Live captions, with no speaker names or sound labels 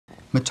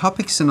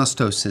Metopic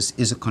synostosis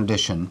is a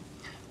condition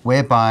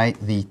whereby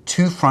the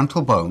two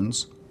frontal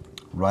bones,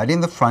 right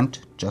in the front,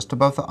 just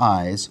above the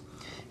eyes,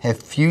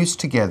 have fused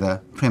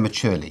together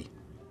prematurely.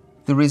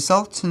 The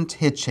resultant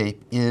head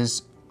shape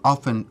is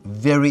often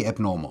very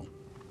abnormal,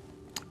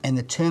 and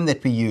the term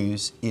that we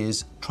use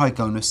is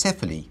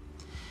trigonocephaly.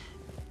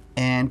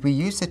 And we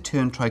use the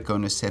term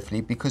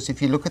trigonocephaly because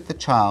if you look at the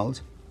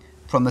child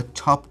from the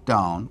top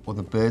down, or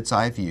the bird's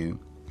eye view,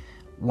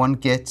 one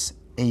gets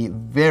a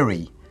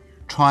very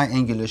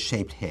triangular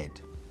shaped head.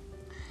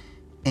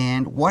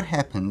 And what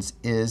happens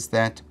is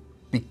that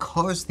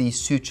because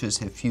these sutures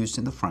have fused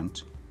in the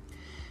front,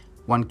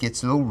 one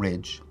gets a little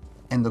ridge,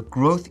 and the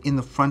growth in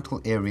the frontal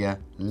area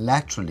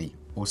laterally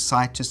or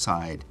side to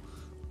side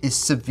is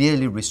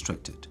severely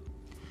restricted.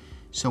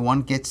 So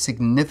one gets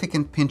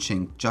significant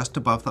pinching just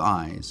above the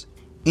eyes.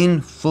 In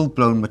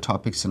full-blown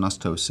metopic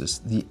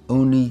synostosis, the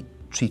only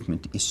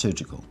treatment is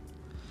surgical.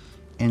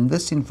 And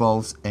this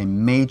involves a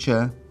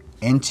major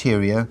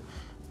anterior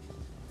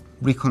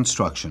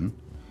reconstruction,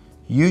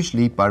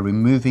 usually by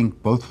removing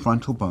both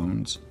frontal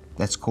bones.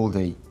 That's called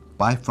a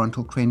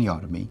bifrontal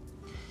craniotomy.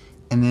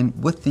 And then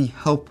with the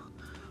help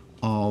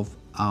of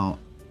our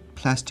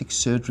plastic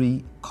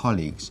surgery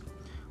colleagues,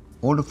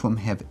 all of whom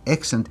have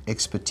excellent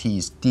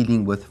expertise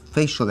dealing with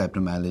facial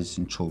abnormalities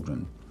in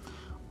children,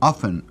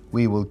 often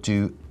we will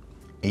do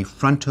a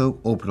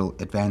fronto-orbital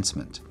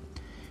advancement.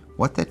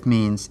 What that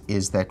means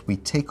is that we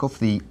take off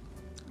the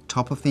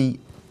top of the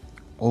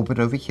orbit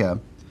over here,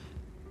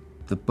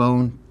 the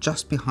bone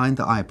just behind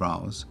the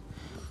eyebrows,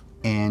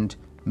 and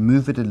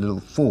move it a little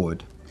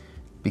forward,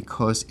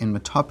 because in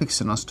metopic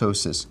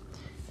synostosis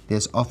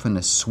there's often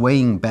a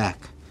swaying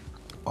back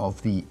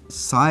of the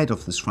side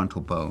of this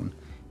frontal bone,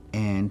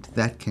 and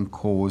that can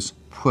cause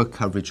poor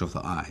coverage of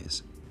the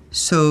eyes.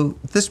 So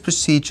this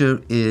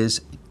procedure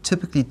is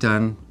typically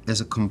done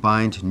as a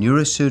combined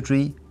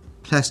neurosurgery,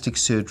 plastic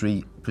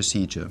surgery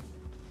procedure.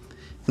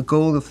 The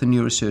goal of the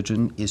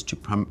neurosurgeon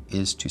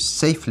is to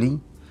safely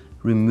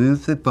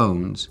remove the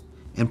bones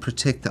and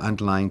protect the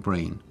underlying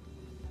brain.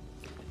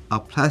 Our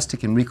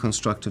plastic and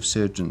reconstructive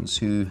surgeons,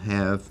 who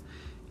have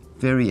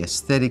very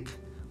aesthetic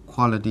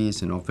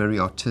qualities and are very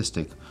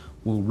artistic,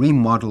 will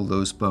remodel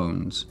those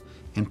bones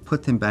and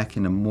put them back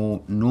in a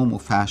more normal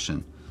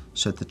fashion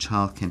so that the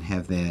child can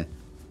have their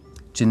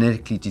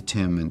genetically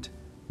determined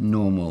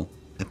normal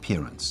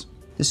appearance.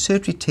 The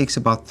surgery takes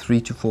about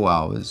 3 to 4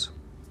 hours.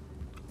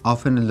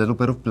 Often a little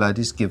bit of blood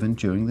is given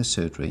during the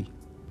surgery.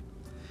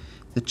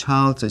 The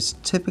child is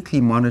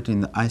typically monitored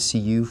in the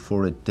ICU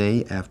for a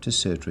day after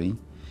surgery,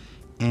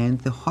 and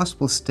the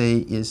hospital stay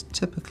is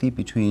typically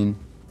between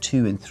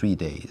 2 and 3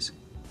 days.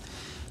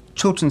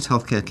 Children's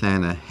Healthcare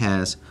Atlanta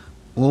has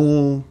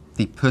all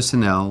the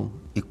personnel,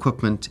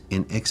 equipment,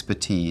 and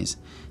expertise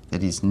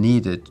that is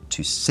needed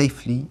to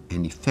safely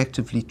and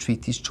effectively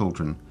treat these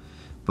children,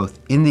 both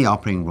in the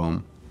operating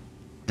room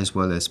as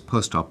well as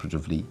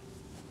post-operatively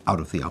out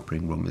of the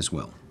operating room as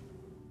well.